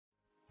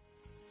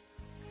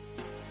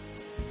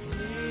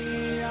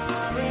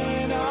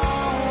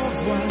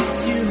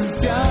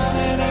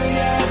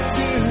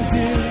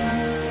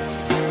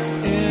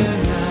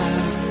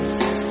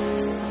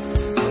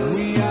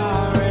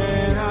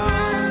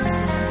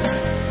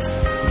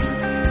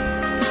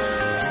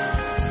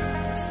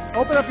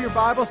up your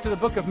Bibles to the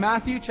book of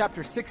Matthew,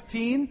 chapter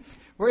 16.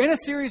 We're in a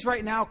series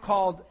right now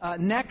called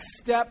Next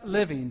Step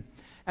Living.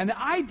 And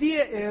the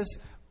idea is,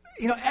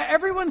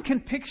 everyone can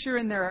picture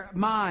in their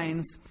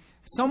minds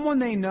someone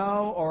they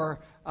know or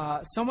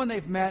someone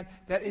they've met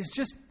that is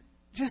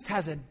just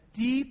has a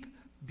deep,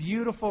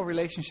 beautiful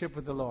relationship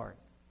with the Lord.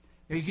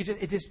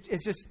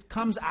 It just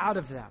comes out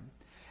of them.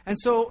 And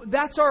so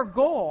that's our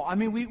goal. I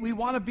mean, we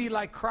want to be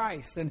like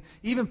Christ. And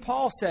even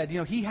Paul said,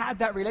 he had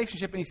that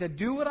relationship and he said,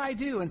 do what I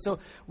do. And so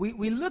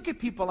we look at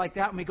people like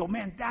that and we go,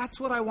 man, that's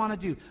what I want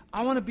to do.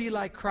 I want to be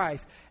like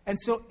Christ. And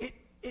so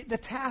the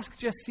task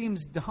just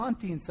seems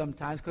daunting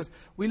sometimes because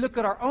we look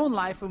at our own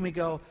life and we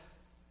go,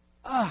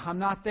 I'm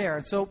not there.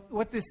 And so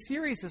what this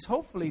series is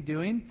hopefully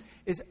doing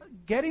is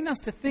getting us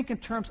to think in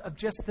terms of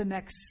just the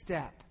next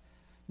step.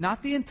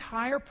 Not the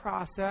entire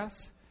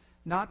process.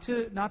 Not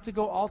to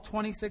go all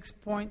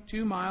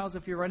 26.2 miles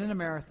if you're running a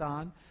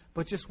marathon,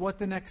 but just what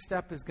the next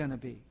step is going to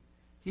be.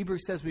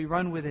 Hebrews says we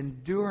run with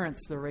endurance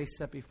the race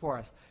set before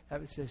us.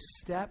 That was just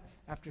step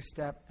after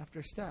step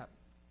after step.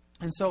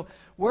 And so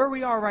where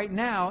we are right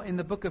now in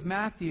the book of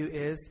Matthew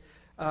is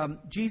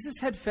Jesus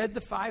had fed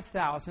the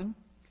 5,000,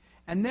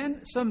 and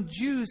then some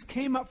Jews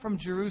came up from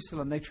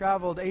Jerusalem. They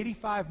traveled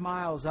 85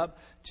 miles up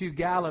to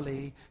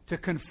Galilee to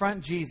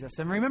confront Jesus.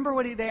 And remember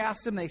what they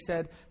asked him? They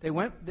said, it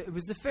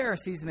was the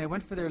Pharisees, and they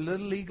went for their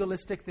little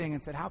legalistic thing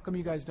and said, how come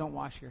you guys don't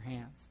wash your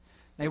hands?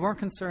 They weren't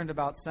concerned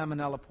about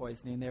salmonella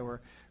poisoning. They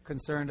were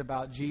concerned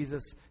about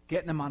Jesus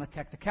getting them on a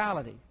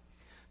technicality.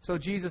 So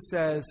Jesus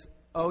says,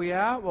 oh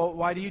yeah? Well,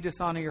 why do you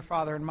dishonor your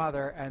father and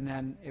mother? And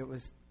then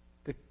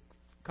the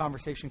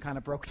conversation kind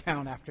of broke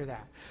down after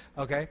that.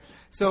 Okay?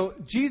 So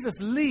Jesus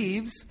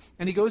leaves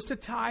and he goes to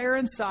Tyre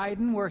and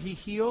Sidon where he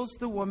heals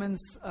the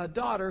woman's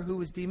daughter who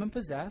was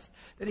demon-possessed.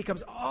 Then he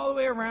comes all the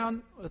way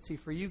around, let's see,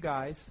 for you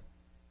guys.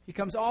 He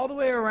comes all the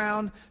way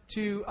around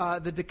to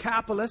the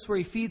Decapolis where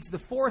he feeds the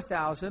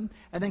 4,000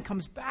 and then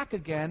comes back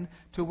again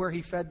to where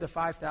he fed the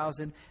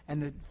 5,000.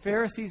 And the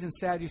Pharisees and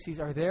Sadducees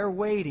are there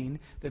waiting,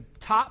 the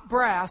top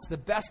brass, the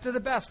best of the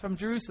best from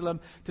Jerusalem,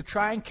 to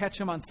try and catch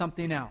him on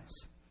something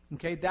else.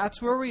 Okay,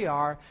 that's where we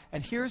are.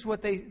 And here's what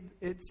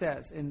it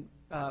says in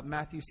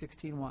Matthew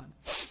 16:1.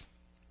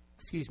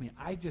 Excuse me,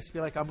 I just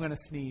feel like I'm going to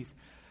sneeze.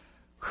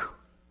 Whew.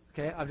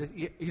 Okay,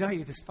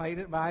 you just fight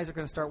it. My eyes are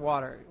going to start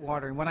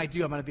watering. When I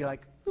do, I'm going to be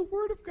like, the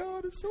Word of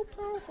God is so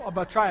powerful. I'm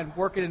going to try and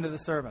work it into the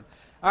sermon.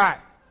 All right.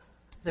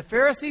 The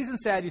Pharisees and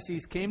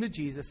Sadducees came to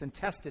Jesus and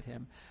tested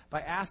him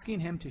by asking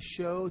him to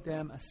show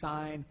them a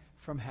sign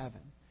from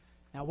heaven.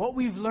 Now, what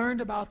we've learned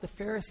about the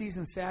Pharisees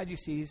and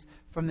Sadducees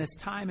from this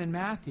time in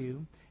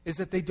Matthew is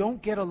that they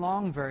don't get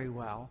along very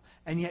well,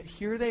 and yet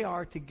here they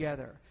are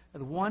together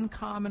with one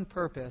common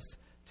purpose: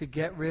 to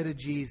get rid of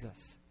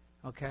Jesus.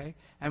 Okay?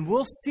 And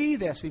we'll see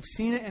this. We've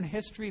seen it in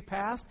history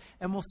past,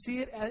 and we'll see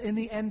it in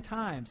the end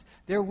times.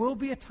 There will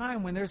be a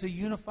time when there's a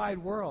unified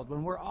world,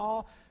 when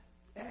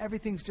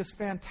everything's just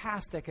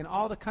fantastic, and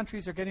all the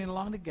countries are getting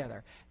along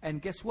together. And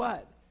guess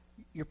what?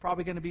 You're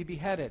probably going to be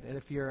beheaded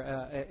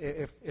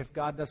if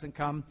God doesn't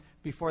come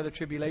before the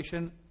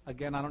tribulation.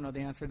 Again, I don't know the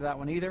answer to that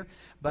one either.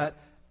 But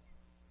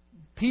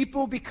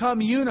people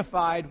become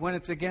unified when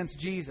it's against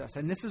Jesus.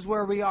 And this is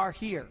where we are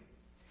here.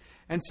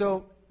 And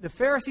so the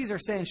Pharisees are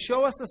saying,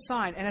 show us a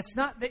sign. And it's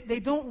not, they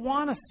don't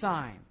want a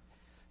sign.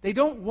 They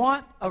don't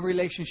want a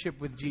relationship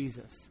with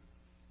Jesus.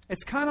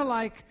 It's kind of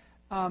like,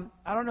 I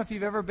don't know if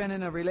you've ever been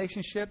in a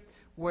relationship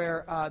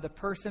where the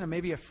person, or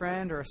maybe a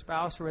friend or a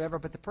spouse or whatever,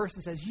 but the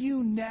person says,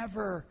 you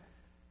never,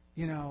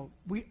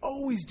 we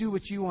always do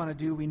what you want to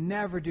do. We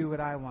never do what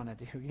I want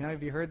to do.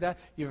 Have you heard that?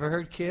 You ever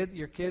heard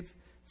your kids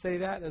say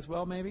that as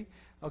well, maybe?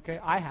 Okay,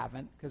 I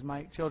haven't, because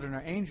my children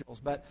are angels.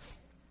 But,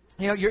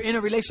 you're in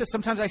a relationship.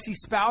 Sometimes I see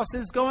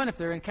spouses going, if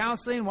they're in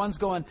counseling, one's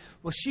going,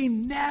 well, she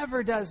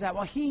never does that.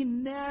 Well, he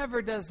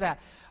never does that.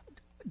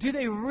 Do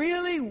they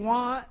really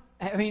want...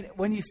 I mean,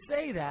 when you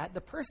say that,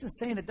 the person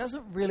saying it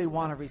doesn't really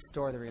want to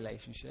restore the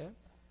relationship.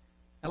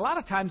 A lot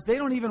of times, they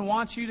don't even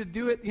want you to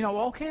do it.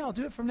 Okay, I'll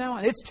do it from now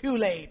on. It's too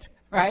late,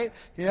 right?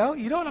 You know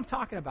what I'm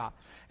talking about.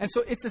 And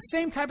so it's the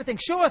same type of thing.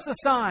 Show us a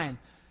sign.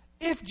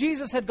 If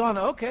Jesus had gone,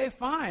 okay,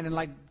 fine,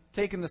 and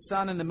taken the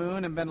sun and the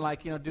moon and been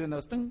doing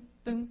those ding,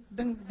 ding,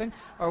 ding, ding,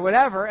 or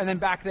whatever, and then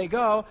back they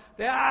go,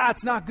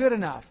 it's not good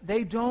enough.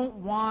 They don't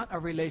want a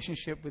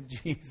relationship with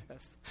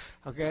Jesus.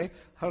 Okay?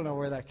 I don't know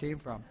where that came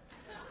from.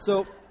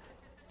 So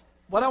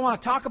what I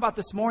want to talk about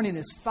this morning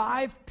is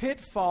 5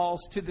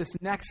 pitfalls to this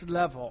next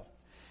level.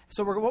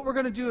 So what we're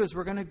going to do is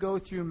we're going to go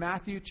through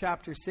Matthew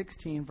chapter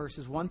 16,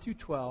 verses 1 through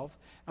 12,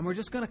 and we're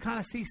just going to kind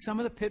of see some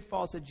of the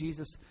pitfalls that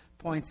Jesus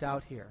points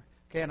out here.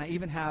 Okay, and I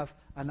even have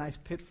a nice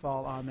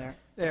pitfall on there.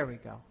 There we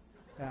go.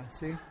 Yeah,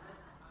 see? Isn't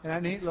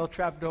that neat? Little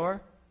trap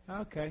door.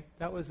 Okay,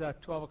 that was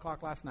 12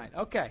 o'clock last night.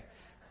 Okay,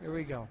 here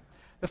we go.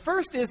 The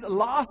first is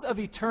loss of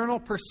eternal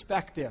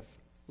perspective.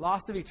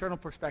 Loss of eternal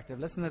perspective.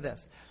 Listen to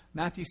this.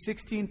 Matthew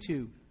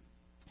 16:2.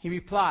 He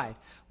replied,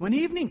 when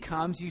evening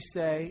comes, you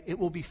say, it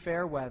will be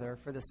fair weather,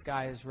 for the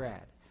sky is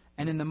red.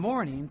 And in the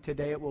morning,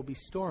 today it will be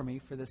stormy,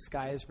 for the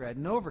sky is red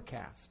and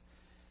overcast.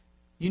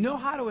 You know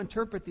how to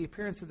interpret the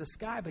appearance of the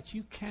sky, but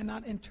you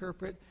cannot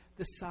interpret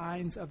the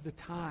signs of the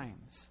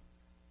times.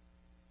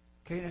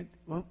 Okay,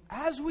 well,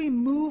 as we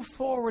move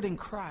forward in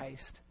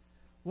Christ,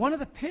 one of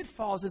the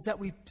pitfalls is that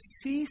we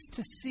cease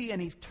to see an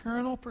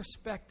eternal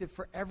perspective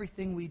for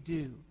everything we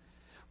do.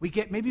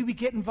 Maybe we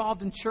get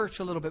involved in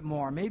church a little bit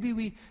more. Maybe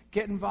we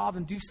get involved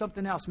and do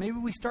something else. Maybe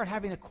we start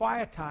having a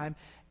quiet time,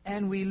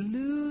 and we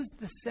lose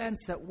the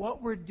sense that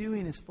what we're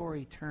doing is for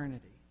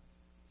eternity.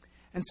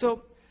 And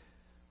so,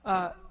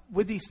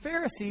 with these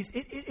Pharisees,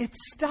 it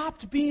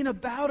stopped being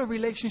about a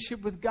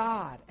relationship with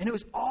God. And it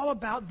was all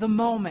about the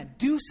moment.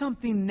 Do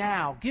something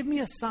now. Give me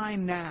a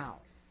sign now.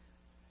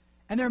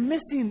 And they're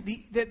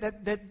missing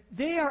that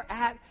they are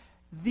at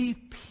the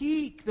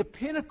peak, the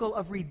pinnacle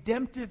of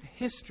redemptive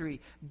history.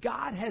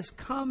 God has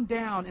come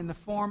down in the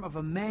form of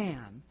a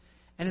man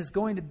and is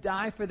going to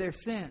die for their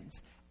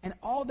sins. And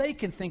all they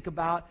can think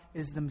about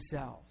is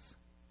themselves.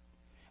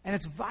 And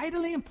it's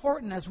vitally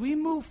important as we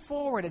move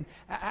forward and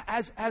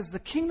as the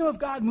kingdom of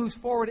God moves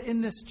forward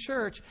in this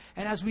church,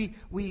 and as we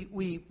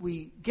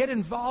get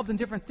involved in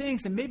different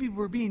things, and maybe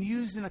we're being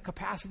used in a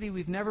capacity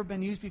we've never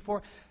been used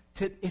before,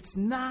 it's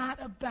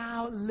not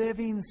about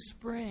Living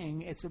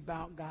Spring. It's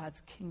about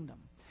God's kingdom.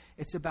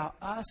 It's about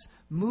us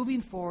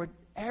moving forward,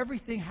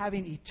 everything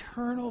having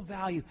eternal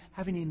value,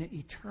 having an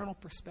eternal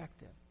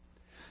perspective.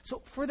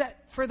 So for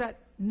that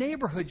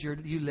neighborhood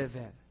you live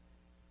in,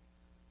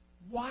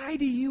 why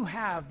do you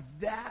have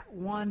that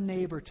one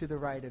neighbor to the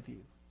right of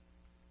you?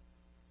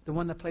 The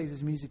one that plays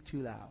his music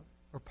too loud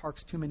or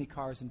parks too many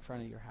cars in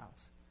front of your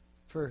house.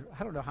 For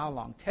I don't know how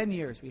long, 10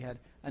 years we had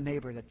a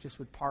neighbor that just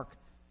would park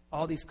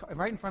all these cars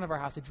right in front of our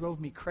house. It drove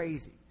me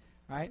crazy,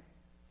 right?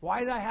 Why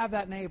did I have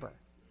that neighbor?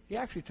 He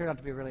actually turned out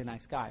to be a really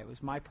nice guy. It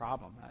was my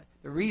problem.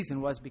 The reason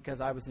was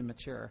because I was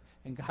immature,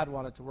 and God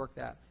wanted to work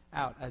that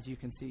out, as you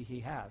can see he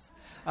has.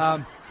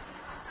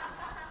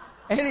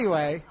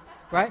 Anyway...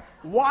 Right?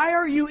 Why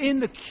are you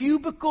in the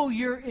cubicle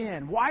you're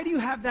in? Why do you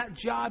have that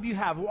job you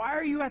have? Why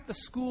are you at the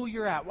school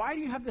you're at? Why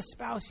do you have the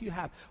spouse you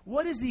have?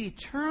 What is the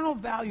eternal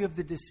value of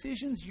the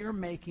decisions you're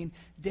making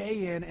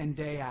day in and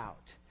day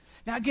out?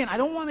 Now, again, I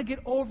don't want to get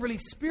overly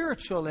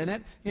spiritual in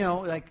it.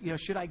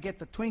 Should I get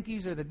the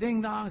Twinkies or the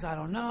ding-dongs? I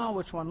don't know.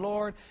 Which one,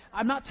 Lord?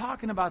 I'm not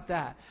talking about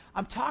that.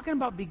 I'm talking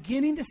about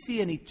beginning to see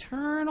an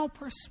eternal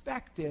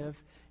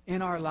perspective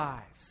in our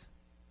lives.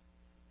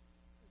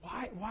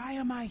 Why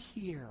am I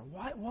here?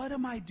 What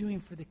am I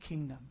doing for the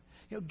kingdom?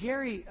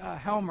 Gary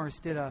Helmers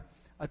did a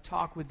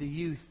talk with the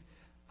youth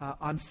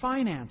on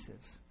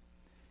finances.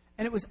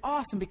 And it was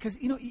awesome because,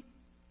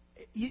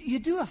 you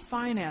do a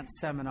finance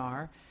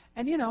seminar,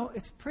 and,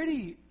 it's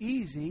pretty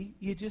easy.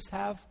 You just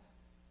have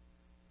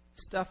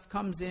stuff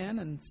comes in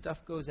and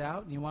stuff goes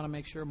out, and you want to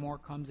make sure more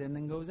comes in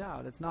than goes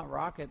out. It's not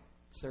rocket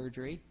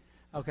surgery,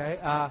 okay?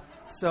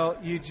 So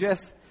it's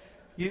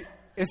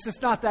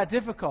just not that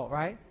difficult,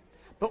 right?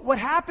 But what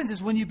happens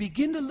is when you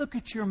begin to look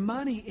at your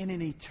money in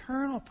an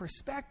eternal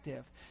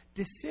perspective,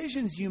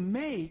 decisions you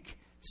make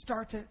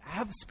start to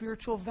have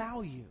spiritual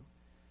value.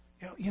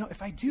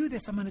 If I do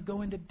this, I'm going to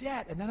go into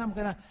debt, and then I'm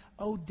going to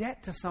owe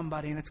debt to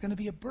somebody, and it's going to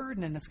be a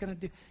burden, and it's going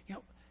to do,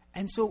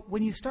 And so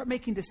when you start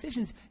making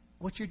decisions,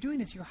 what you're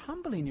doing is you're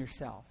humbling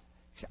yourself.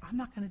 You say, I'm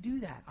not going to do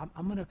that.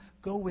 I'm going to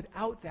go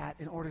without that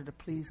in order to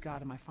please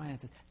God in my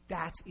finances.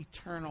 That's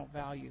eternal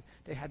value.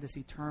 They had this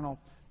eternal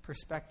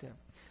perspective.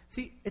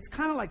 See, it's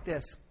kind of like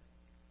this.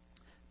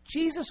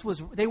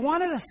 They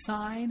wanted a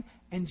sign,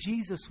 and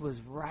Jesus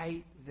was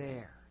right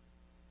there.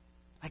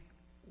 Like,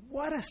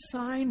 what a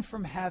sign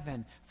from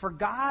heaven. For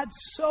God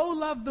so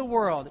loved the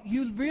world.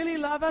 You really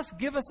love us?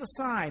 Give us a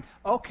sign.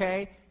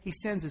 Okay, he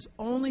sends his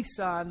only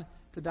son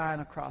to die on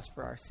a cross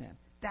for our sin.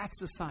 That's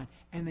the sign.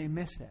 And they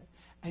miss it.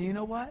 And you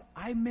know what?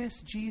 I miss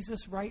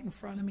Jesus right in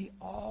front of me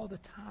all the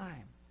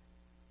time.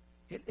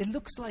 It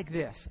looks like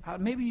this.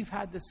 Maybe you've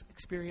had this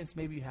experience,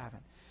 maybe you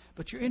haven't.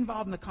 But you're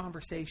involved in the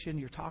conversation,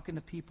 you're talking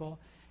to people,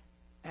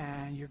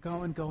 and you're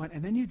going,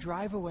 and then you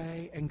drive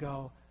away and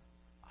go,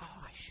 oh,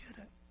 I should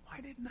have.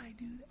 Why didn't I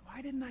do that?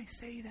 Why didn't I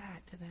say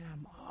that to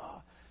them?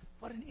 Oh,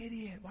 what an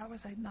idiot. Why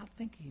was I not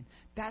thinking?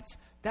 That's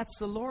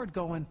the Lord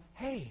going,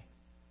 hey,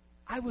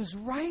 I was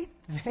right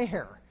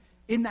there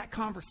in that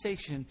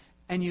conversation,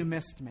 and you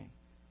missed me.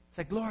 It's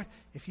like, Lord,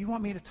 if you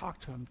want me to talk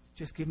to him,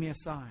 just give me a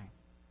sign.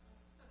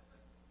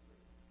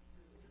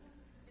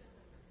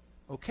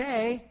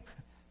 Okay,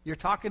 you're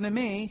talking to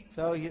me,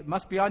 so it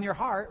must be on your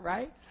heart,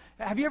 right?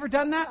 Have you ever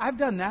done that? I've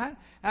done that.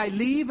 I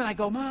leave and I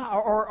go, Ma,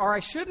 or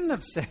I shouldn't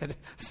have said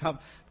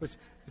something, which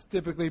is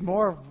typically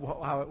more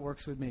of how it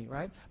works with me,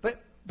 right?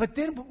 But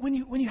then when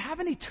you have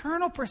an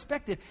eternal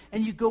perspective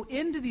and you go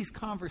into these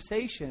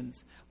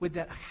conversations with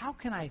that, how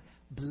can I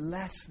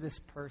bless this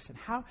person?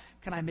 How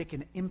can I make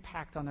an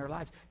impact on their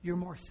lives? You're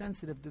more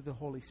sensitive to the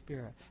Holy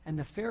Spirit. And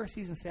the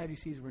Pharisees and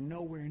Sadducees were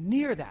nowhere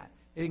near that.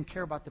 They didn't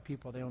care about the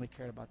people. They only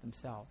cared about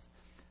themselves.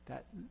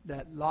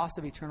 That loss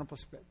of eternal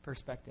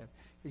perspective.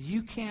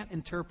 You can't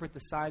interpret the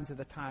signs of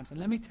the times. And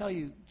let me tell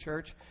you,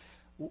 church,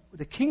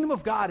 the kingdom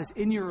of God is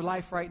in your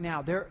life right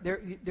now.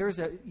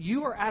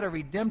 You are at a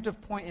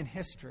redemptive point in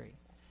history.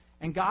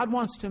 And God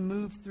wants to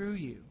move through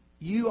you.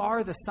 You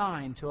are the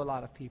sign to a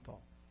lot of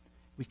people.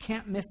 We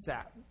can't miss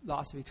that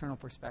loss of eternal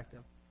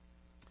perspective.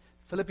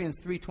 Philippians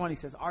 3:20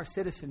 says, our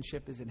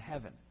citizenship is in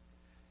heaven.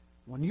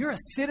 When you're a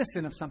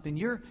citizen of something,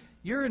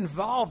 you're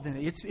involved in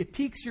it. It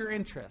piques your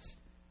interest.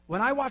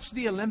 When I watch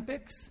the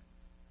Olympics,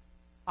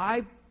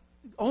 I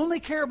only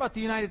care about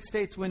the United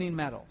States winning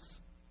medals.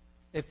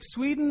 If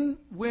Sweden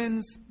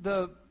wins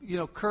the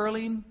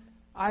curling,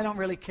 I don't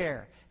really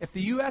care. If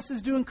the U.S.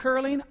 is doing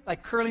curling,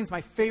 like curling's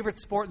my favorite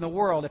sport in the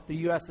world if the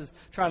U.S. is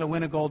trying to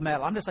win a gold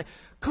medal. I'm just like,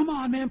 come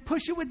on, man,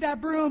 push it with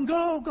that broom.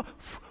 Go.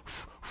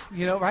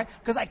 Right?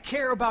 Because I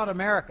care about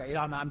America.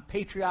 I'm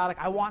patriotic.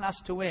 I want us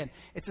to win.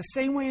 It's the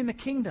same way in the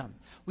kingdom.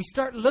 We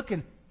start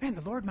looking, man,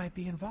 the Lord might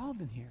be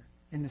involved in here,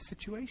 in this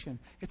situation.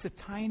 It's a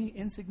tiny,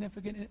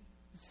 insignificant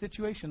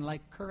situation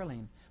like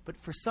curling. But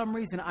for some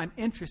reason, I'm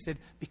interested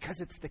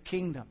because it's the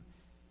kingdom.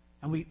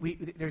 And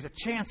there's a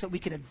chance that we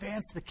can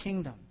advance the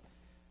kingdom.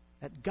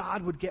 That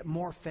God would get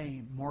more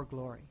fame, more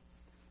glory.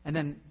 And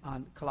then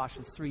on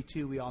Colossians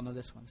 3:2, we all know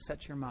this one.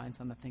 Set your minds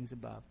on the things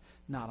above,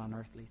 not on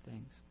earthly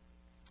things.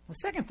 The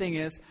second thing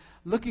is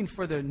looking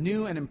for the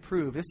new and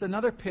improved. It's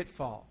another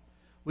pitfall.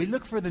 We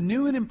look for the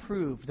new and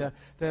improved.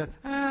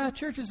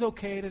 Church is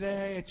okay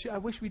today. I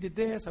wish we did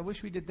this. I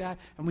wish we did that.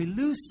 And we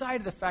lose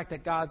sight of the fact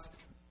that God's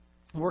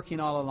working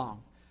all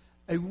along.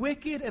 A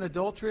wicked and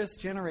adulterous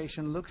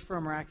generation looks for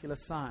a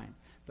miraculous sign,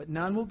 but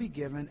none will be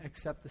given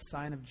except the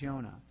sign of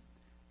Jonah.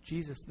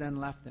 Jesus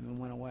then left them and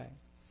went away.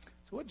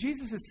 So what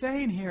Jesus is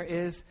saying here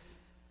is,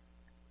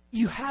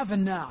 you have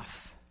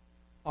enough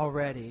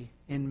already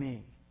in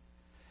me.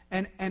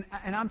 And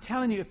I'm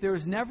telling you, if there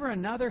was never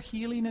another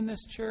healing in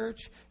this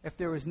church, if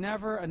there was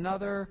never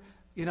another,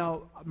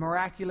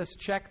 miraculous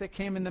check that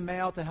came in the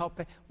mail to help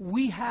pay,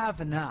 we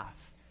have enough.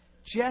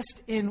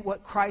 Just in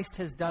what Christ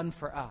has done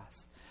for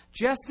us.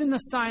 Just in the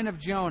sign of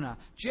Jonah.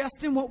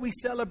 Just in what we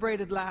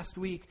celebrated last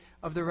week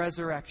of the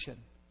resurrection.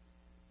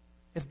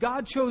 If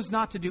God chose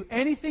not to do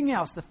anything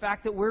else, the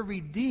fact that we're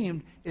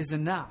redeemed is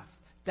enough.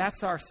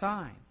 That's our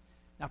sign.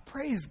 Now,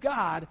 praise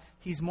God,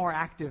 He's more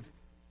active.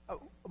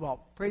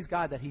 Praise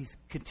God that He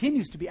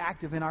continues to be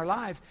active in our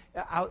lives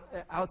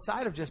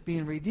outside of just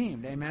being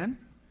redeemed. Amen?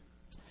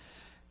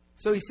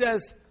 So He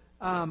says,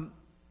 you're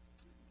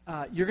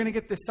going to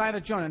get the sign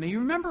of Jonah. Now, you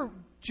remember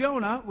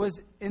Jonah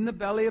was in the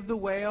belly of the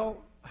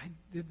whale. I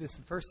did this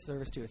in first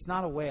service too. It's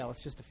not a whale.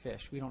 It's just a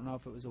fish. We don't know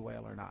if it was a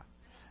whale or not.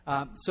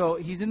 So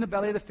he's in the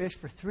belly of the fish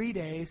for 3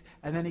 days,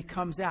 and then he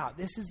comes out.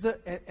 This is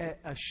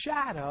a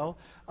shadow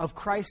of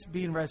Christ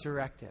being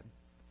resurrected.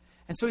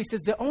 And so he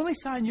says, the only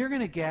sign you're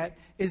going to get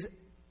is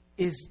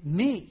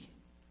me.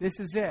 This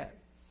is it.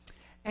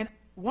 And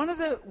one of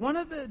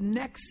the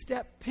next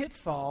step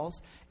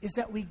pitfalls is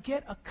that we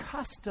get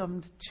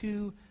accustomed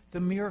to the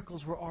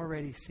miracles we're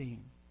already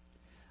seeing.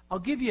 I'll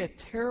give you a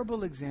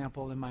terrible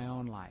example in my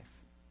own life.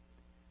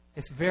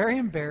 It's very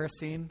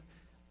embarrassing,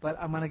 but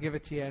I'm going to give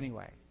it to you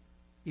anyway,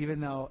 even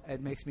though it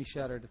makes me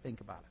shudder to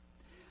think about it.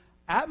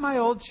 At my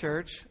old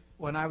church,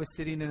 when I was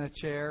sitting in a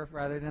chair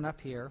rather than up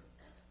here,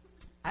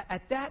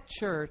 at that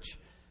church,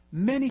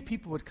 many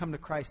people would come to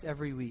Christ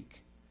every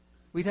week.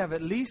 We'd have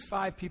at least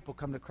 5 people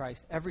come to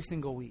Christ every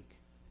single week.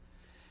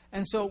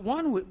 And so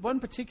one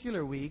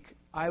particular week,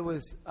 I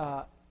was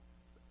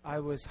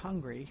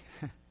hungry,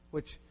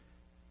 which,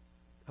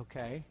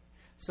 okay.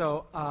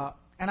 So,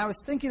 and I was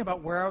thinking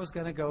about where I was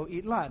going to go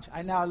eat lunch.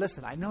 Now,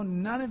 listen, I know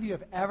none of you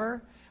have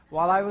ever,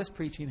 while I was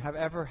preaching, have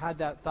ever had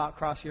that thought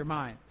cross your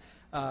mind.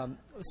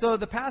 So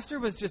the pastor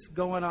was just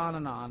going on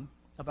and on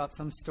about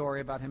some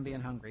story about him being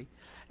hungry.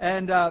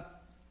 And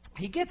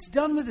he gets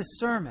done with his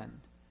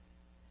sermon.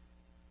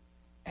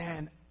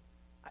 And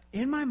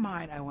in my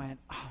mind, I went,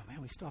 oh,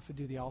 man, we still have to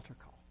do the altar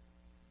call.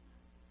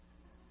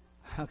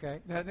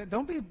 Okay? Now,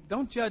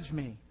 don't judge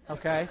me,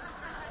 okay?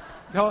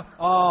 Boo!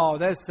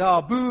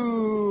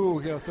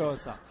 He'll throw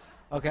us up.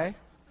 Okay?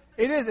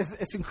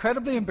 It's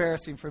incredibly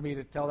embarrassing for me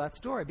to tell that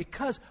story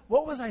because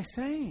what was I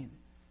saying?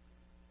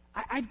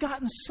 I'd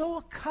gotten so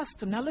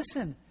accustomed. Now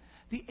listen,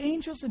 the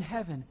angels in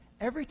heaven,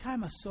 every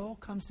time a soul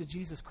comes to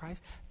Jesus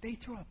Christ, they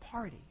throw a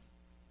party.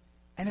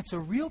 And it's a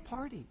real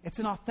party. It's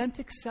an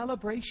authentic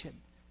celebration.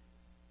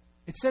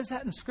 It says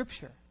that in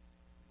Scripture.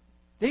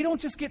 They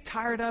don't just get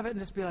tired of it and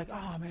just be like,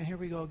 oh man, here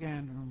we go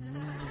again.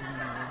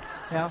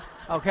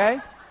 Okay?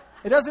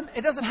 It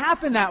doesn't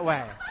happen that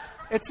way.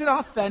 It's an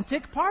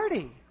authentic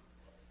party.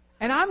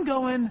 And I'm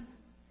going,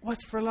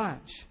 what's for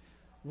lunch?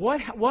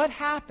 What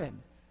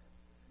happened?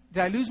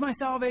 Did I lose my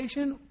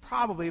salvation?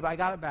 Probably, but I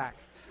got it back.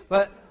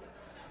 But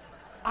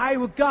I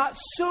got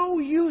so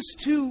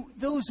used to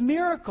those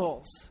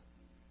miracles.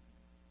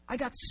 I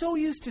got so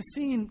used to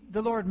seeing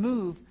the Lord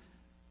move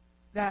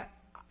that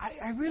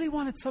I really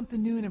wanted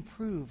something new and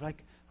improved.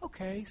 Like,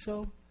 okay,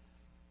 so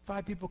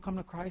 5 people come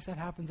to Christ. That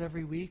happens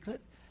every week.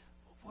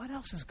 What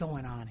else is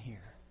going on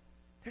here?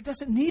 There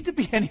doesn't need to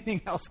be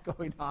anything else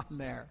going on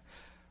there.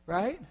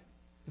 Right?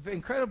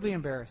 Incredibly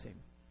embarrassing.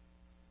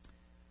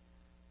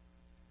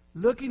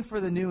 looking for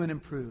the new and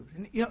improved.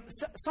 And,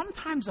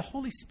 sometimes the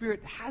Holy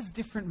Spirit has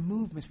different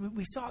movements.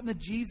 We saw it in the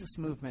Jesus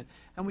movement,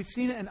 and we've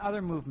seen it in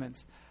other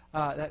movements.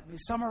 That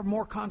some are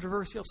more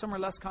controversial, some are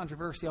less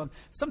controversial. And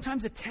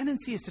sometimes the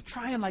tendency is to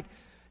try and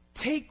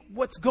take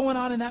what's going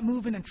on in that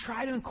movement and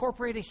try to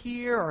incorporate it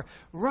here or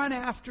run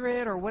after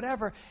it or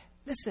whatever.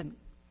 Listen,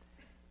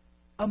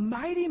 a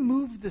mighty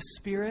move of the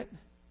Spirit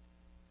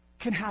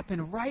can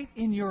happen right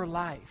in your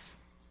life.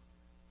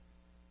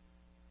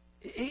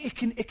 It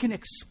can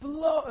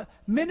explode.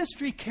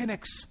 Ministry can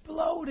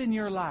explode in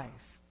your life.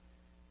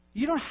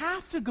 You don't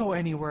have to go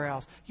anywhere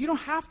else. You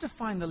don't have to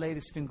find the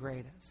latest and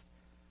greatest.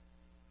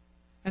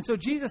 And so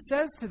Jesus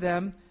says to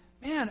them,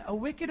 man, a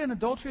wicked and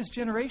adulterous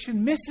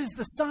generation misses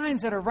the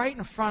signs that are right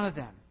in front of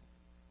them.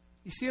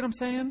 You see what I'm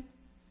saying?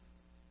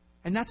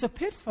 And that's a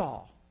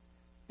pitfall.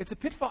 It's a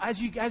pitfall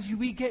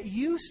we get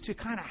used to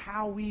kind of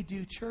how we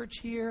do church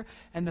here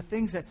and the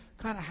things that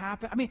kind of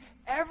happen. I mean,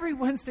 every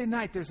Wednesday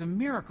night there's a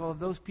miracle of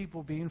those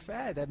people being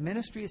fed. That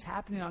ministry is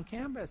happening on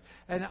campus.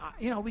 And,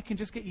 we can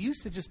just get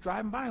used to just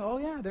driving by. Oh,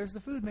 yeah, there's the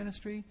food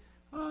ministry.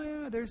 Oh,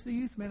 yeah, there's the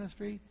youth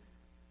ministry.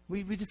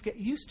 We just get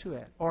used to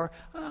it. Or,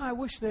 I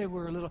wish they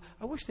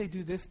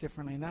do this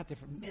differently and that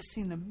different.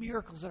 Missing the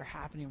miracles that are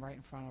happening right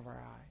in front of our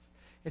eyes.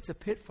 It's a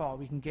pitfall.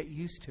 We can get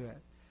used to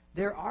it.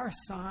 There are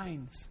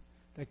signs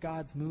that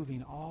God's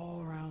moving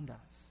all around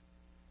us.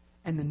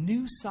 And the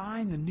new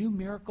sign, the new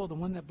miracle, the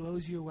one that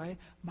blows you away,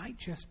 might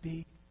just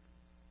be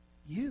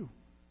you.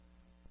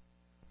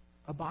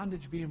 A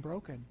bondage being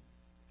broken,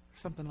 or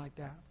something like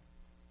that.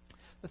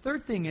 The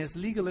third thing is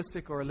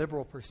legalistic or a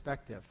liberal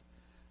perspective.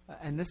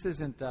 And this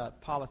isn't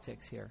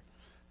politics here.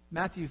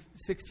 Matthew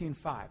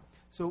 16:5.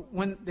 So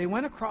when they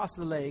went across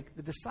the lake,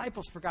 the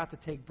disciples forgot to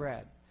take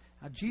bread.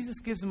 Now Jesus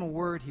gives them a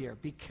word here.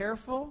 Be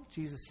careful,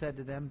 Jesus said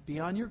to them, be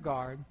on your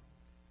guard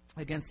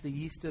against the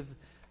yeast of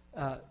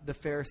the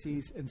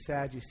Pharisees and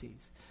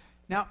Sadducees.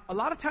 Now, a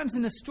lot of times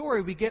in this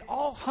story, we get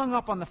all hung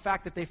up on the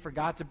fact that they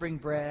forgot to bring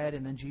bread,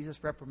 and then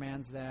Jesus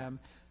reprimands them.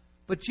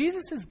 But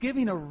Jesus is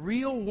giving a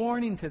real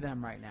warning to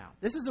them right now.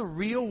 This is a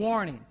real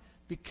warning.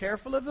 Be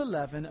careful of the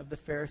leaven of the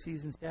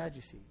Pharisees and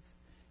Sadducees.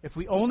 If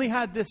we only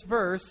had this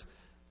verse,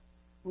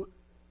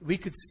 we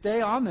could stay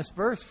on this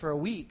verse for a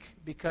week,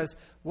 because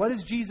what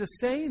is Jesus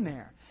saying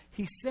there?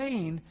 He's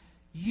saying,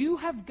 you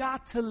have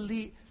got to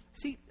lead.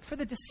 See, for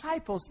the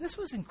disciples, this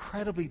was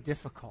incredibly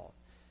difficult.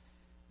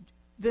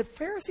 The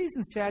Pharisees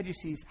and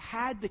Sadducees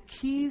had the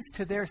keys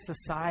to their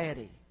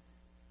society.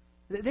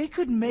 They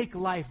could make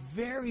life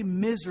very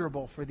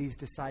miserable for these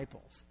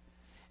disciples.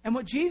 And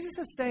what Jesus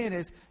is saying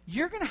is,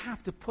 you're going to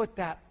have to put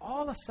that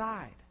all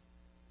aside.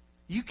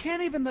 You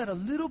can't even let a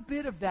little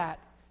bit of that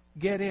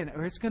get in,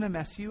 or it's going to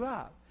mess you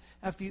up.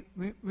 Now, if you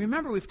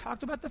remember, we've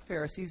talked about the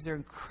Pharisees. They're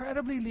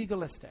incredibly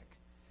legalistic.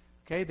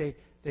 Okay,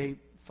 they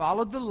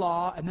followed the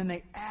law, and then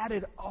they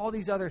added all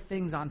these other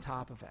things on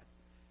top of it.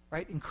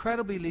 Right?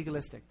 Incredibly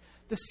legalistic.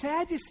 The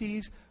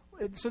Sadducees,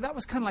 so that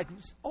was kind of like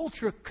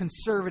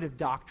ultra-conservative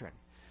doctrine.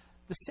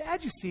 The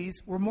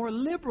Sadducees were more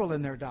liberal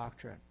in their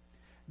doctrine.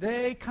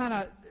 They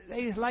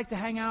like to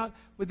hang out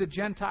with the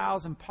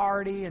Gentiles and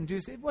party and do.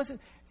 It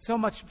wasn't so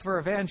much for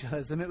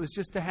evangelism. It was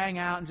just to hang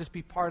out and just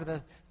be part of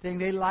the thing.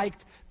 They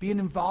liked being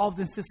involved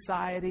in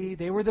society.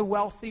 They were the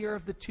wealthier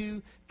of the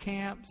two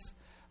camps.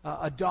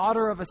 A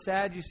daughter of a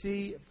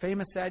Sadducee,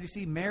 famous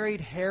Sadducee,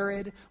 married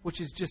Herod, which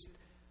is just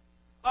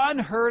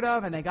unheard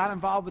of, and they got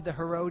involved with the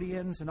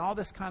Herodians and all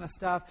this kind of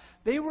stuff.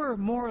 They were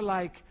more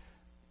like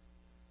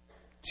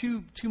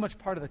too much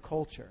part of the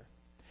culture.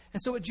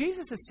 And so what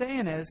Jesus is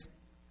saying is,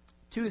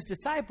 to his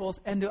disciples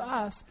and to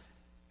us,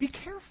 be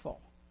careful.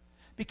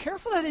 Be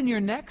careful that in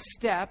your next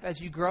step, as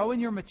you grow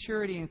in your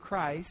maturity in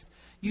Christ,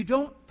 you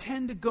don't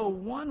tend to go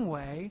one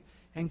way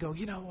and go,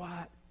 you know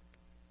what?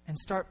 And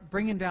start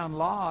bringing down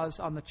laws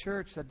on the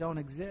church that don't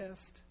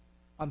exist,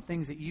 on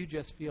things that you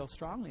just feel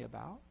strongly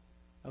about,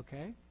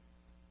 okay?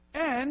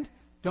 And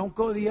don't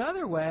go the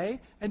other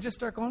way and just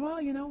start going,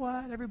 well, you know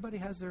what? Everybody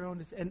has their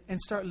own,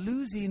 and start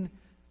losing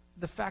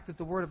the fact that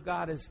the Word of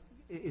God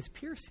is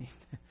piercing.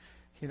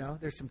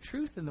 There's some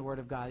truth in the Word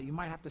of God. You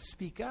might have to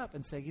speak up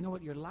and say, you know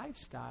what? Your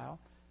lifestyle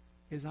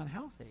is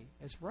unhealthy.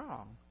 It's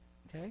wrong,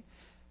 okay?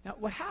 Now,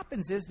 what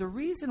happens is the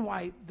reason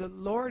why the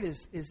Lord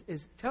is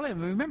telling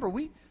them, remember,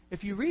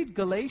 if you read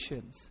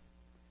Galatians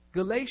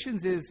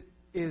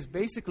is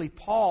basically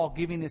Paul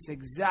giving this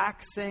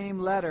exact same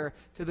letter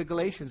to the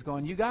Galatians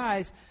going, you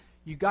guys,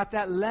 you got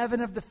that leaven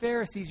of the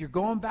Pharisees. You're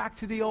going back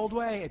to the old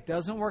way. It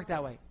doesn't work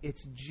that way.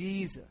 It's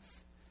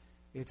Jesus.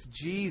 It's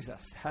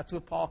Jesus. That's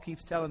what Paul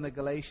keeps telling the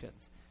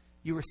Galatians.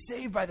 You were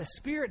saved by the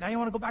Spirit. Now you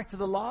want to go back to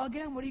the law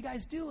again? What are you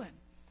guys doing?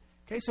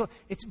 Okay, so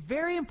it's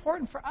very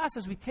important for us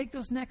as we take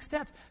those next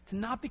steps to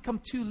not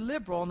become too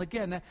liberal. And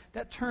again,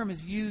 that term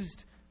is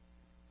used,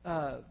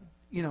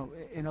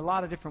 in a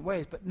lot of different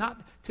ways, but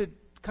not to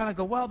kind of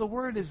go, well, the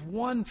Word is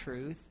one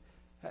truth.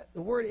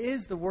 The Word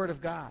is the Word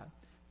of God.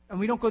 And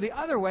we don't go the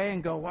other way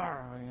and go,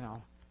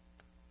 well,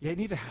 you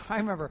need to, I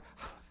remember,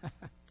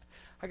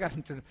 I got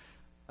an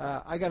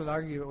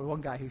argument with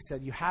one guy who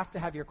said, you have to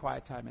have your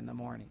quiet time in the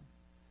morning.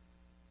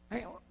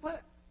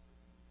 What?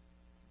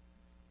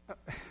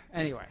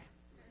 Anyway.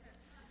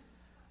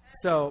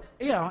 So,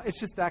 it's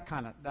just that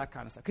kind of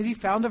stuff. Because he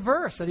found a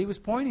verse that he was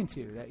pointing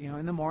to, that,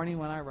 in the morning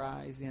when I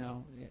rise,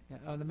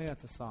 maybe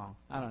that's a song.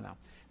 I don't know.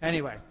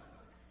 Anyway,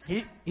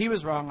 he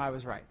was wrong, I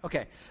was right.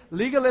 Okay,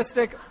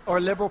 legalistic or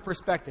liberal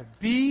perspective.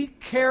 Be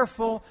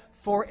careful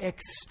for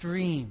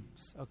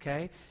extremes,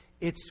 okay?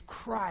 It's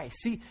Christ.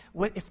 See,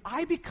 if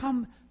I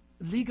become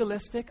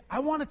legalistic, I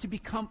want it to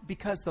become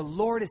because the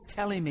Lord is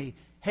telling me,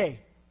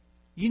 hey,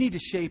 you need to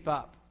shape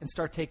up and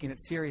start taking it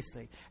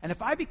seriously. And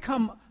if I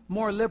become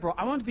more liberal,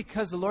 I want it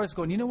because the Lord's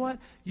going, you know what?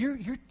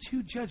 You're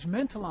too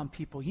judgmental on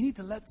people. You need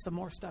to let some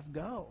more stuff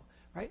go,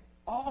 right?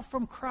 All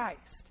from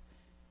Christ.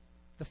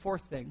 The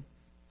fourth thing,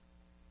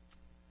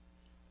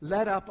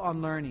 let up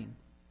on learning.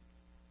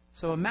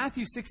 So in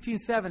Matthew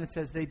 16:7, it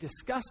says, they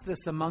discussed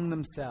this among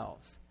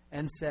themselves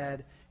and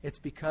said, it's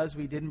because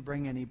we didn't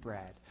bring any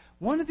bread.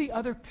 One of the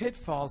other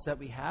pitfalls that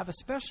we have,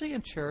 especially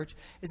in church,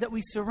 is that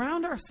we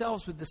surround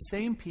ourselves with the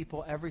same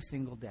people every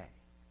single day.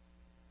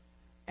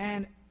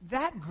 And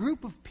that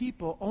group of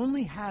people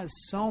only has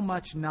so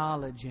much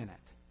knowledge in it.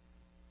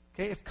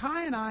 Okay, if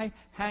Kai and I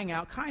hang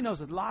out, Kai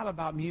knows a lot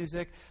about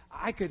music.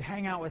 I could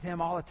hang out with him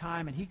all the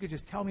time, and he could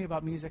just tell me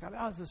about music.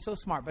 This is so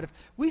smart. But if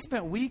we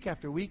spent week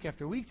after week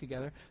after week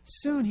together,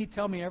 soon he'd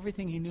tell me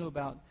everything he knew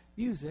about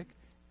music,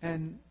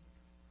 and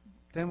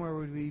then where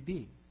would we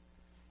be?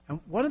 And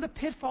one of the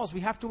pitfalls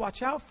we have to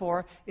watch out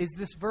for is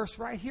this verse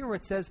right here where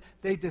it says,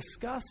 they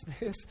discussed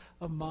this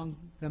among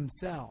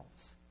themselves.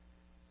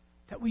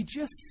 That we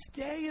just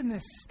stay in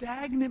this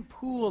stagnant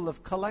pool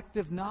of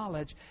collective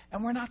knowledge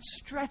and we're not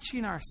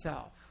stretching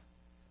ourselves.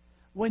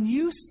 When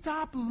you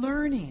stop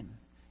learning,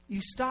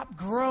 you stop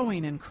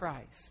growing in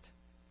Christ.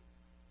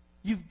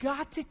 You've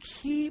got to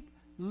keep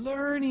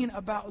learning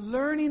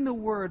the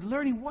Word,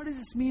 learning what does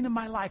this mean in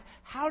my life?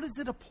 How does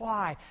it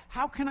apply?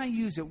 How can I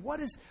use it?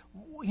 What is,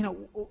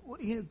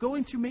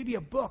 going through maybe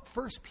a book,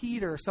 1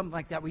 Peter or something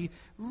like that, where you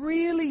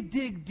really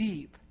dig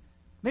deep.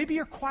 Maybe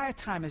your quiet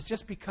time has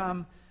just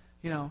become,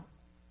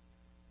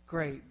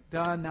 great,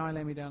 done, now I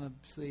lay me down to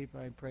sleep,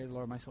 I pray the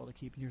Lord my soul to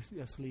keep you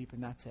asleep,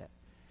 and that's it.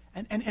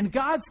 And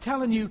God's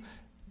telling you,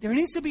 there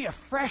needs to be a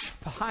fresh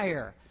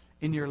fire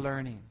in your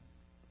learning.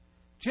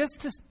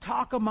 Just to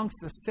talk amongst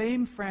the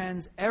same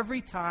friends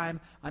every time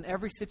on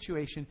every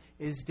situation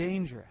is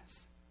dangerous.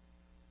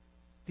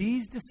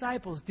 These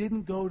disciples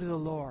didn't go to the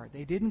Lord.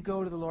 They didn't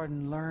go to the Lord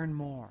and learn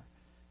more.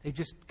 They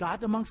just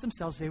got amongst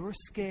themselves. They were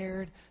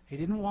scared. They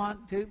didn't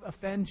want to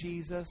offend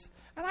Jesus.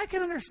 And I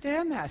can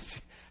understand that.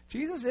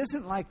 Jesus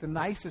isn't like the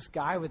nicest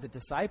guy with the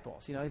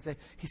disciples.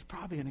 He's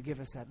probably going to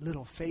give us that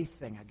little faith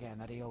thing again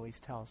that he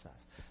always tells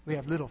us. We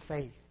have little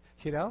faith.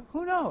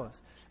 Who knows?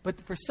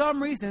 But for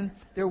some reason,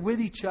 they're with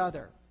each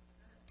other.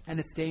 And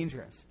it's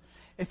dangerous.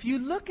 If you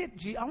look at,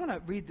 I want to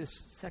read this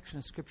section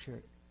of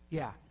Scripture.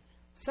 Yeah.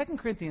 2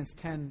 Corinthians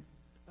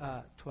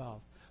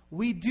 10:12.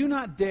 We do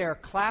not dare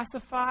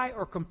classify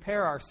or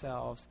compare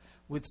ourselves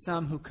with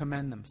some who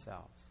commend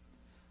themselves.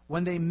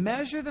 When they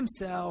measure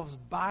themselves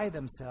by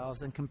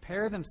themselves and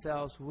compare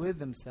themselves with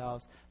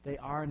themselves, they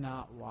are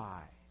not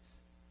wise.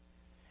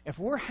 If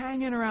we're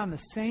hanging around the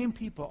same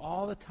people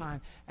all the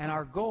time and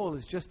our goal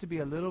is just to be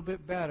a little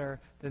bit better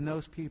than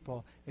those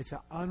people, it's an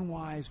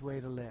unwise way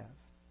to live.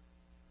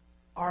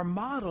 Our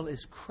model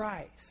is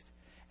Christ.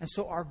 And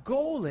so our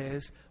goal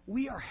is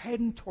we are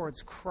heading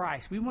towards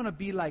Christ. We want to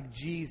be like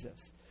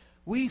Jesus.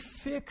 We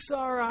fix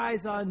our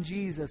eyes on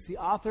Jesus, the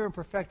author and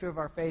perfecter of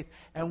our faith,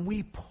 and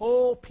we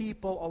pull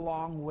people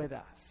along with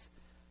us.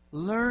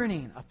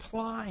 Learning,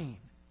 applying.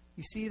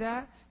 You see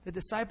that? The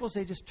disciples,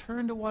 they just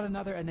turned to one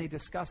another and they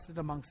discussed it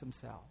amongst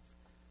themselves.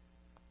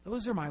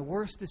 Those are my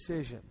worst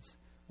decisions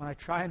when I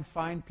try and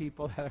find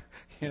people that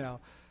are,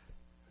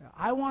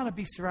 I want to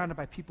be surrounded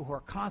by people who are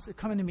constantly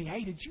coming to me,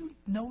 hey, did you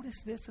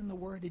notice this in the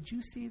Word? Did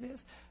you see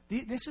this?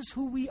 This is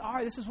who we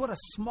are. This is what a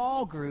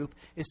small group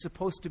is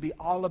supposed to be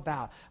all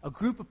about. A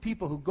group of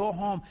people who go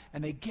home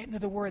and they get into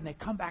the Word and they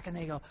come back and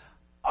they go,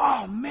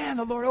 oh, man,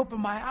 the Lord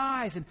opened my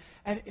eyes.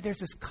 And there's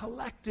this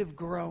collective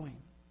growing.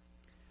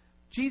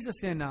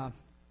 Jesus in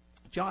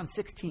John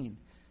 16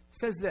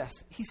 says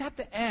this. He's at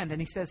the end and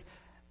he says,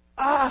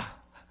 I'm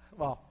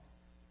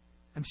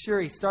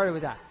sure he started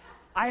with that.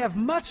 I have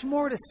much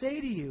more to say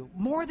to you,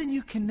 more than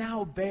you can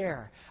now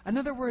bear. In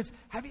other words,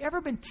 have you ever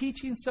been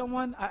teaching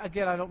someone?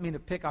 Again, I don't mean to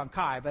pick on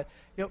Kai, but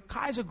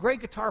Kai's a great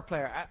guitar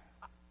player.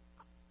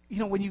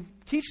 When you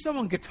teach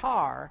someone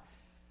guitar,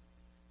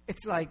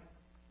 it's like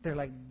they're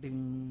like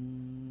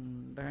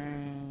ding,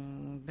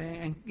 ding,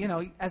 ding,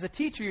 and as a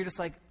teacher, you're just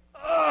like,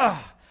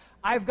 ugh,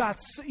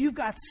 you've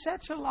got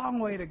such a long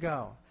way to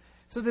go.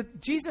 So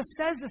that Jesus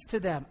says this to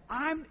them,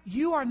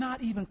 you are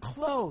not even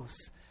close,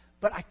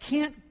 but I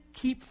can't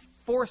keep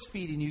force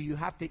feeding you. You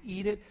have to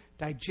eat it,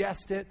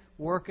 digest it,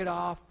 work it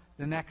off,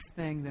 the next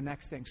thing.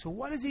 So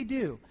what does he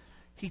do?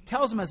 He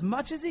tells them as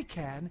much as he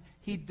can,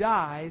 he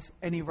dies,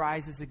 and he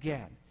rises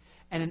again.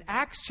 And in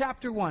Acts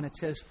chapter 1, it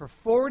says for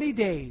 40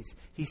 days,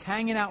 he's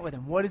hanging out with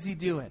them. What is he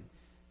doing?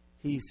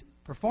 He's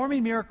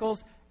performing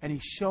miracles, and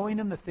he's showing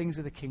them the things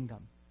of the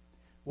kingdom.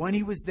 When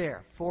he was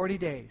there, 40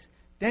 days.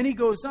 Then he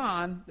goes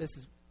on, this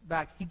is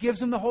back, he gives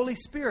them the Holy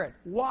Spirit.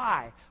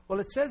 Why? Well,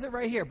 it says it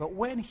right here. But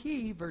when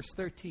he, verse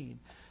 13,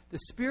 the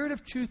Spirit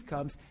of truth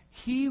comes,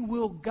 he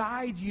will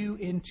guide you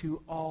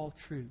into all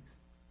truth.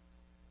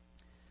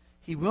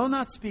 He will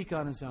not speak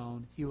on his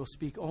own. He will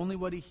speak only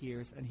what he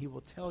hears, and he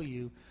will tell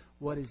you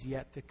what is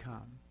yet to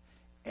come.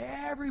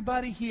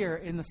 Everybody here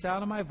in the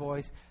sound of my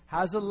voice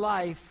has a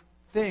life,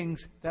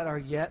 things that are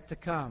yet to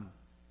come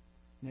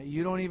that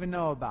you don't even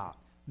know about.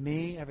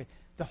 Me,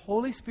 the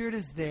Holy Spirit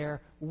is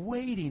there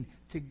waiting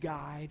to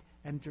guide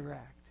and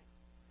direct.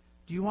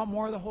 Do you want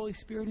more of the Holy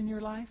Spirit in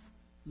your life?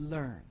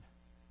 Learn.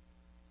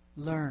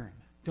 Learn.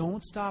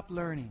 Don't stop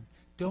learning.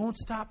 Don't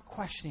stop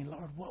questioning.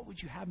 Lord, what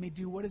would you have me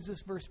do? What does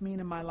this verse mean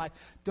in my life?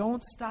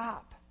 Don't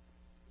stop.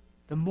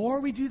 The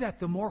more we do that,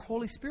 the more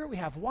Holy Spirit we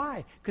have.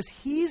 Why? Because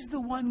he's the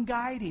one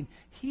guiding.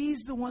 He's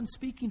the one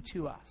speaking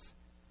to us.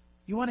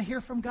 You want to hear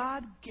from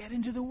God? Get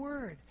into the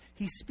Word.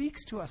 He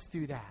speaks to us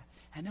through that.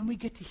 And then we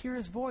get to hear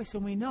his voice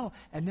and we know.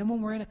 And then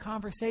when we're in a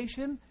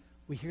conversation,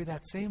 we hear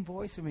that same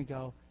voice and we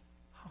go,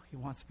 oh, he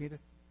wants me to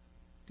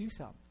do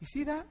something. You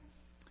see that?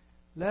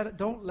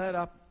 Don't let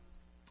up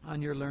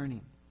on your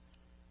learning.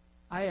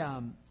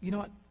 You know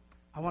what?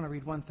 I want to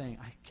read one thing.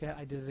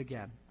 I did it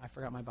again. I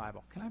forgot my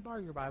Bible. Can I borrow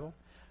your Bible?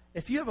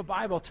 If you have a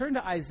Bible, turn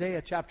to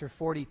Isaiah chapter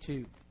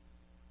 42.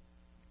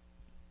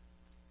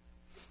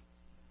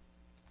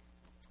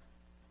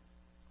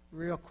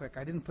 Real quick.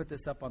 I didn't put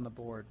this up on the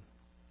board,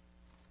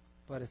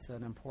 but it's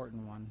an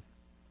important one.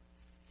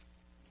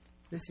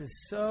 This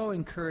is so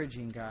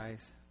encouraging,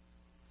 guys.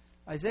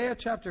 Isaiah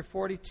chapter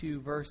 42,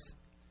 verse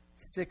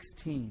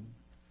 16.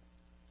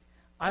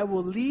 I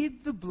will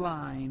lead the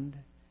blind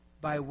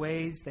by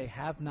ways they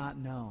have not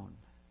known.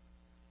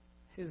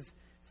 Is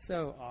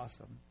so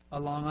awesome.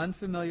 Along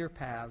unfamiliar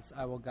paths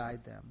I will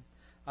guide them.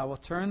 I will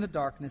turn the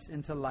darkness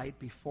into light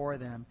before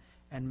them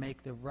and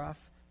make the rough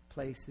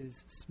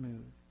places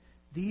smooth.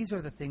 These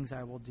are the things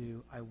I will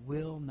do. I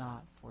will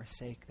not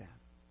forsake them.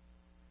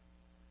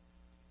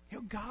 You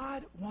know,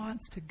 God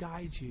wants to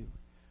guide you.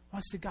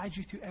 Wants to guide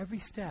you through every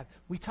step.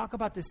 We talk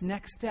about this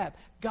next step.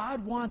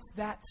 God wants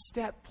that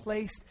step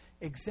placed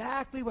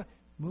exactly what.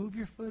 Move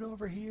your foot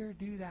over here.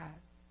 Do that.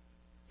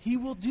 He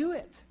will do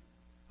it.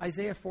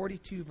 Isaiah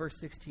 42 verse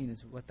 16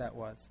 is what that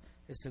was.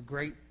 It's a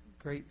great,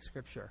 great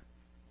scripture.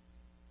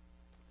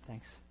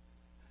 Thanks.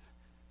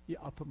 Yeah,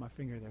 I'll put my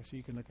finger there so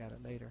you can look at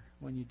it later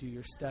when you do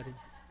your study.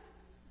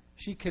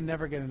 She can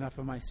never get enough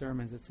of my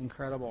sermons. It's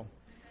incredible.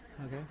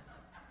 Okay.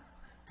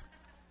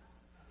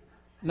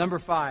 Number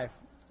 5,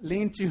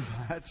 lean too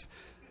much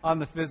on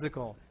the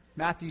physical.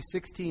 Matthew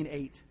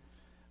 16:8.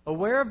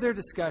 Aware of their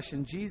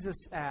discussion,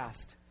 Jesus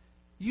asked,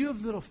 you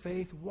have little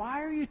faith,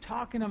 why are you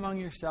talking among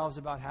yourselves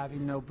about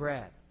having no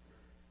bread?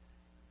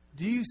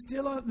 Do you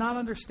still not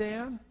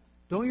understand?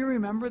 Don't you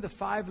remember the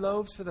 5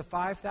 loaves for the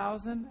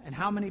 5,000 and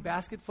how many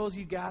basketfuls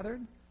you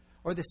gathered?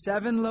 Or the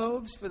 7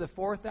 loaves for the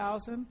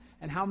 4,000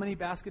 and how many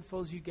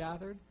basketfuls you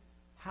gathered?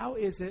 How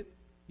is it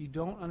you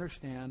don't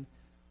understand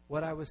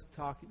that I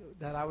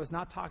was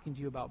not talking to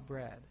you about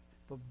bread?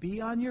 But be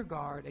on your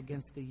guard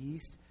against the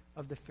yeast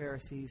of the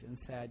Pharisees and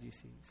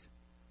Sadducees.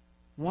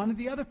 One of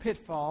the other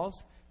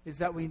pitfalls is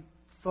that we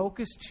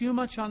focus too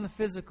much on the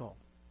physical.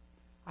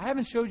 I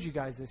haven't showed you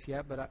guys this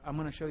yet, but I'm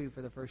going to show you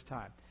for the first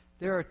time.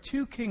 There are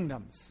 2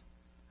 kingdoms,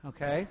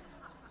 okay?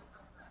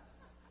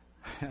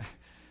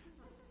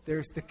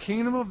 There's the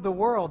kingdom of the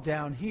world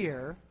down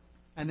here,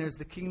 and there's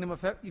the kingdom of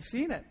heaven. You've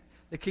seen it.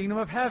 The kingdom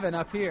of heaven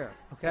up here,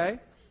 okay?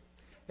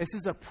 This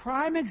is a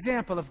prime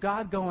example of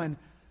God going,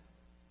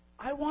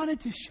 I wanted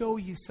to show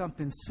you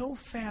something so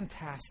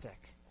fantastic.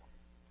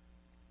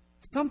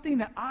 Something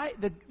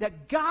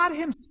that God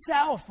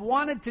himself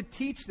wanted to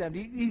teach them. Do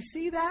you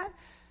see that?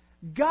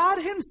 God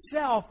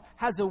himself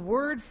has a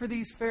word for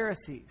these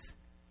Pharisees.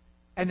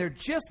 And they're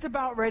just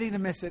about ready to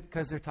miss it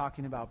because they're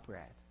talking about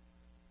bread.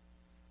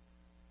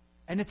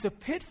 And it's a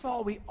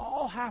pitfall we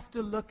all have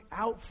to look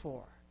out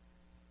for.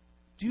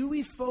 Do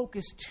we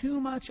focus too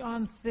much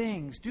on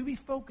things? Do we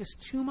focus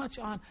too much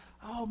on,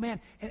 oh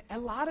man, and a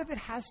lot of it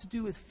has to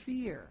do with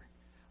fear.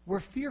 We're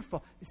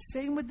fearful.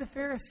 Same with the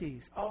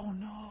Pharisees. Oh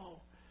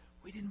no,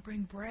 we didn't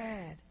bring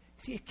bread.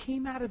 See, it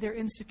came out of their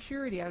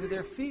insecurity, out of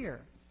their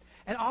fear.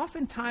 And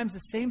oftentimes the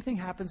same thing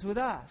happens with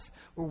us.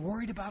 We're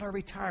worried about our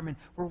retirement.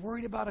 We're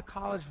worried about a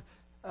college,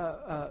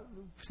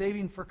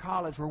 saving for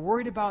college. We're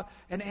worried about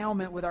an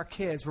ailment with our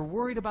kids. We're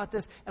worried about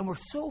this. And we're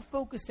so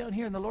focused down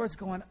here. And the Lord's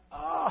going,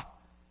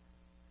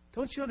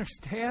 don't you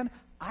understand?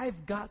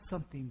 I've got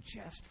something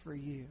just for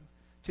you.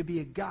 To be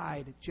a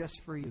guide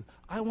just for you.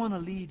 I want to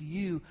lead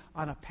you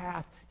on a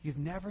path you've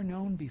never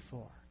known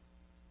before.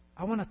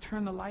 I want to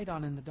turn the light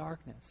on in the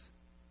darkness.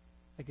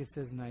 Like it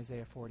says in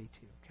Isaiah 42.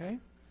 Okay?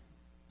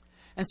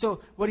 And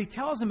so what he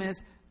tells them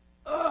is,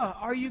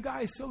 are you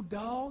guys so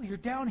dull? You're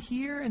down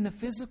here in the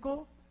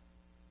physical?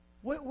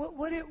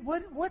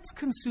 What's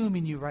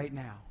consuming you right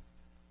now?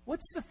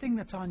 What's the thing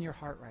that's on your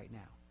heart right now?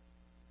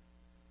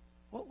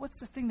 What's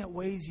the thing that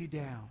weighs you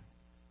down?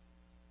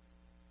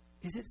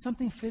 Is it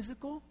something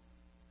physical?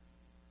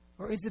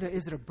 Or is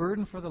it a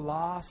burden for the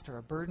lost, or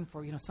a burden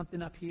for,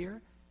 something up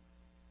here?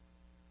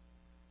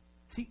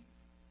 See,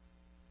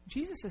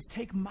 Jesus says,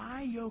 take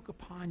my yoke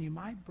upon you.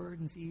 My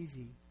burden's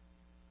easy.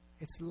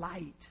 It's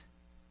light.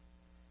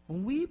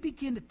 When we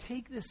begin to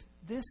take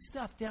this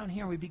stuff down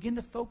here and we begin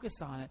to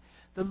focus on it,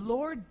 the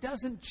Lord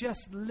doesn't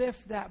just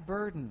lift that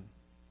burden.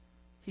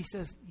 He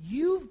says,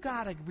 you've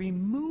got to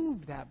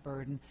remove that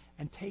burden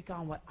and take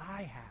on what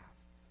I have.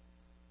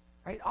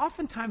 Right?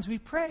 Oftentimes we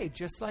pray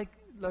just like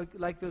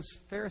those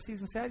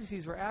Pharisees and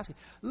Sadducees were asking,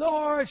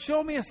 Lord,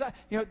 show me a sign.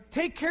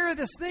 Take care of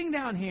this thing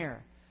down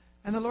here.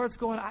 And the Lord's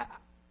going,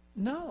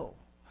 no,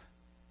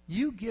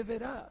 you give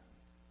it up.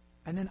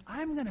 And then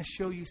I'm going to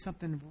show you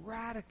something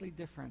radically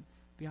different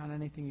beyond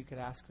anything you could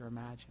ask or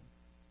imagine.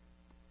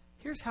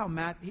 Here's how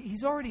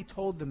he's already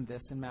told them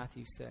this in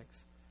Matthew 6.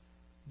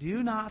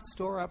 Do not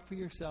store up for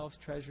yourselves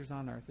treasures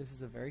on earth. This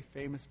is a very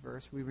famous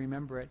verse. We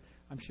remember it.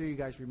 I'm sure you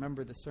guys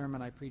remember the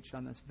sermon I preached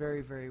on this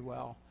very, very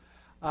well.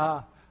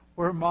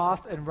 Where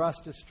moth and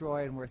rust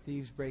destroy and where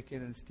thieves break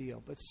in and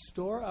steal. But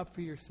store up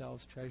for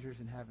yourselves treasures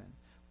in heaven,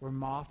 where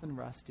moth and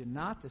rust do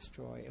not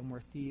destroy and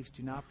where thieves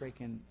do not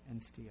break in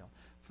and steal.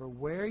 For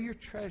where your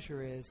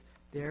treasure is,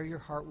 there your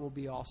heart will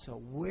be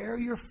also. Where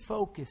your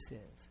focus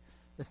is,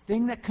 the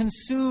thing that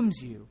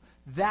consumes you,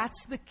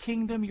 that's the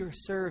kingdom you're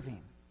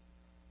serving.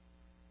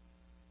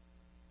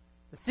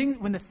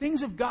 When the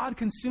things of God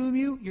consume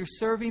you, you're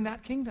serving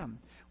that kingdom.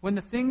 When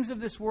the things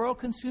of this world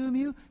consume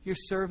you, you're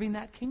serving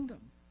that kingdom.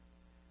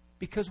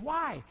 Because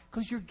why?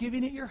 Because you're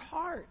giving it your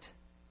heart.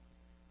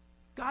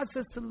 God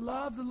says to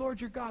love the Lord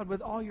your God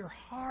with all your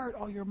heart,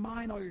 all your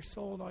mind, all your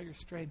soul, and all your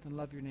strength, and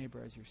love your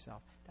neighbor as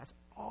yourself. That's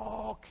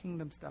all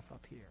kingdom stuff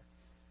up here.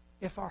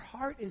 If our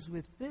heart is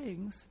with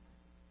things,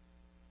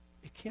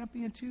 it can't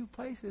be in two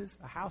places.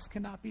 A house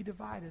cannot be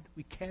divided.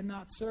 We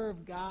cannot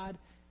serve God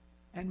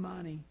and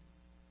money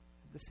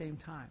at the same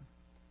time.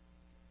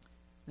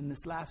 In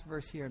this last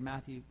verse here in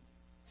Matthew,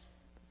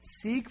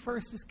 seek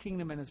first his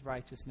kingdom and his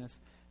righteousness,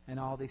 and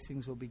all these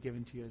things will be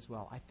given to you as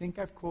well. I think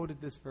I've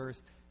quoted this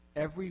verse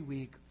every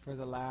week for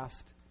the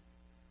last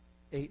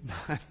 8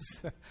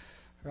 months.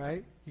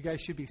 Right? You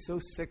guys should be so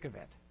sick of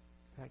it.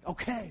 Like,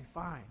 okay,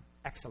 fine,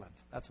 excellent.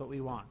 That's what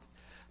we want.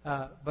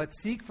 But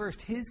seek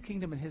first his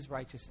kingdom and his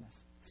righteousness.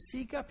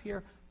 Seek up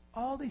here.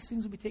 All these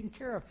things will be taken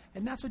care of.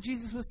 And that's what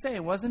Jesus was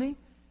saying, wasn't he?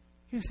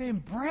 He was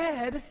saying,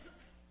 bread.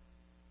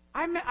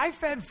 I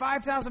fed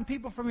 5,000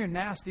 people from your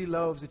nasty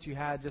loaves that you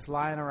had just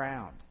lying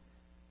around.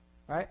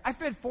 Right? I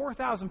fed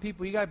 4,000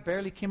 people. You guys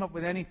barely came up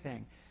with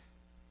anything.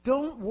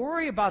 Don't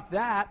worry about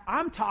that.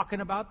 I'm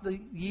talking about the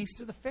yeast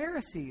of the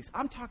Pharisees.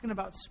 I'm talking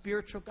about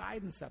spiritual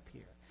guidance up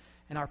here.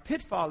 And our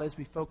pitfall is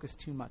we focus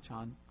too much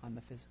on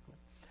the physical.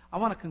 I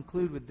want to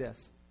conclude with this.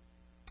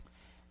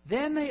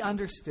 Then they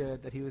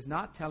understood that he was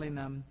not telling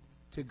them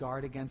to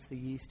guard against the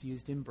yeast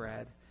used in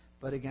bread,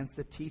 but against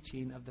the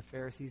teaching of the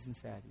Pharisees and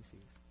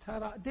Sadducees.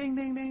 Ta-da! Ding,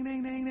 ding, ding,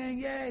 ding, ding, ding.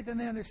 Yay! Then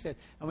they understood.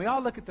 And we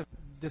all look at the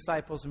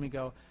disciples and we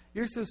go,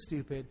 you're so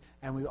stupid.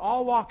 And we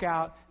all walk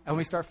out and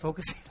we start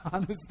focusing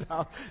on the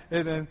stuff.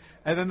 And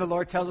then the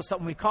Lord tells us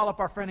something. We call up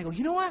our friend and go,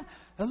 you know what?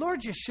 The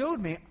Lord just showed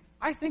me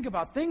I think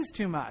about things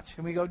too much.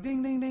 And we go,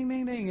 ding, ding, ding,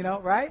 ding, ding,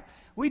 right?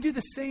 We do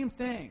the same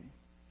thing.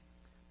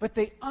 But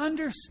they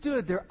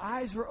understood, their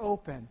eyes were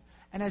open.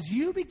 And as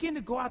you begin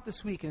to go out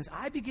this week, and as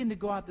I begin to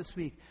go out this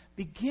week,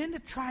 begin to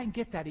try and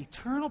get that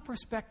eternal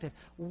perspective.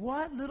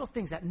 What little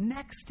things, that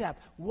next step,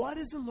 what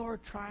is the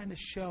Lord trying to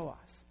show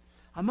us?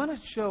 I'm going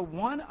to show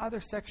one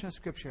other section of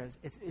Scripture.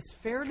 It's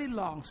fairly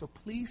long, so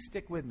please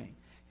stick with me.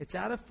 It's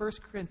out of 1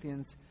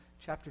 Corinthians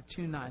chapter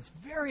 2:9. It's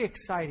very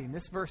exciting.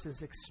 This verse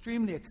is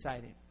extremely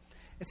exciting.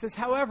 It says,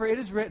 however, it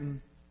is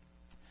written,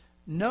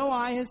 no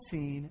eye has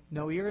seen,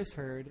 no ear has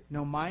heard,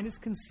 no mind has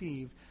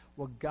conceived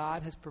what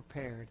God has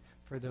prepared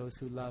for those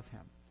who love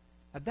him.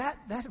 Now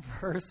that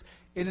verse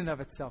in and of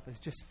itself is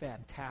just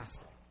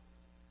fantastic.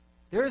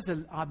 There is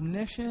an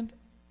omniscient,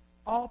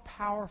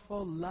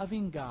 all-powerful,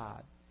 loving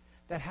God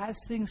that has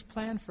things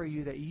planned for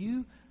you that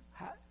you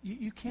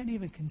can't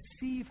even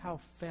conceive how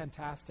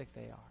fantastic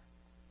they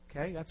are.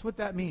 Okay? That's what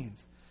that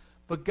means.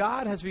 But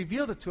God has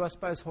revealed it to us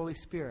by his Holy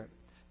Spirit.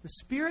 The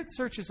Spirit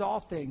searches all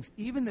things,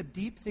 even the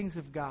deep things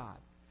of God.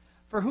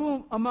 For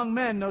who among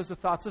men knows the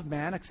thoughts of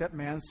man except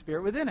man's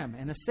spirit within him?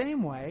 In the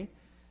same way,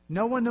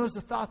 no one knows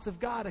the thoughts of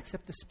God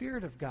except the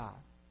Spirit of God.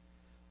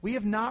 We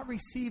have not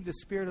received the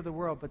spirit of the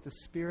world, but the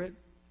Spirit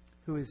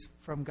who is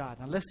from God.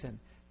 Now listen,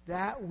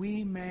 that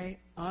we may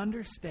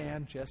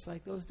understand, just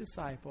like those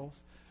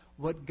disciples,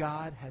 what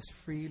God has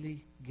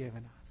freely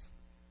given us.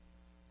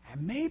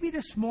 And maybe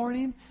this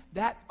morning,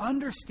 that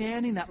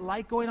understanding, that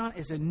light going on,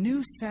 is a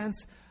new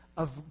sense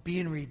of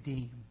being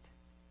redeemed.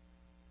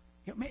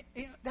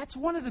 That's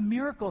one of the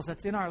miracles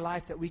that's in our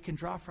life that we can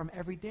draw from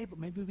every day, but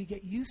maybe we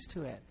get used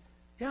to it.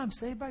 Yeah, I'm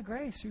saved by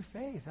grace through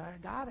faith. I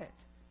got it.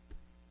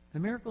 The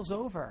miracle's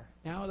over.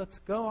 Now let's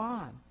go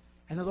on.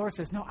 And the Lord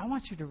says, no, I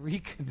want you to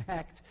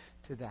reconnect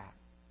to that.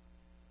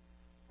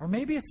 Or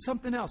maybe it's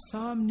something else,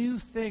 some new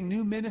thing,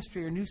 new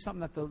ministry, or new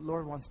something that the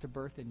Lord wants to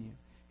birth in you.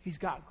 He's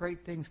got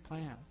great things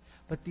planned.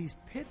 But these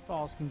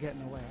pitfalls can get in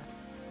the way.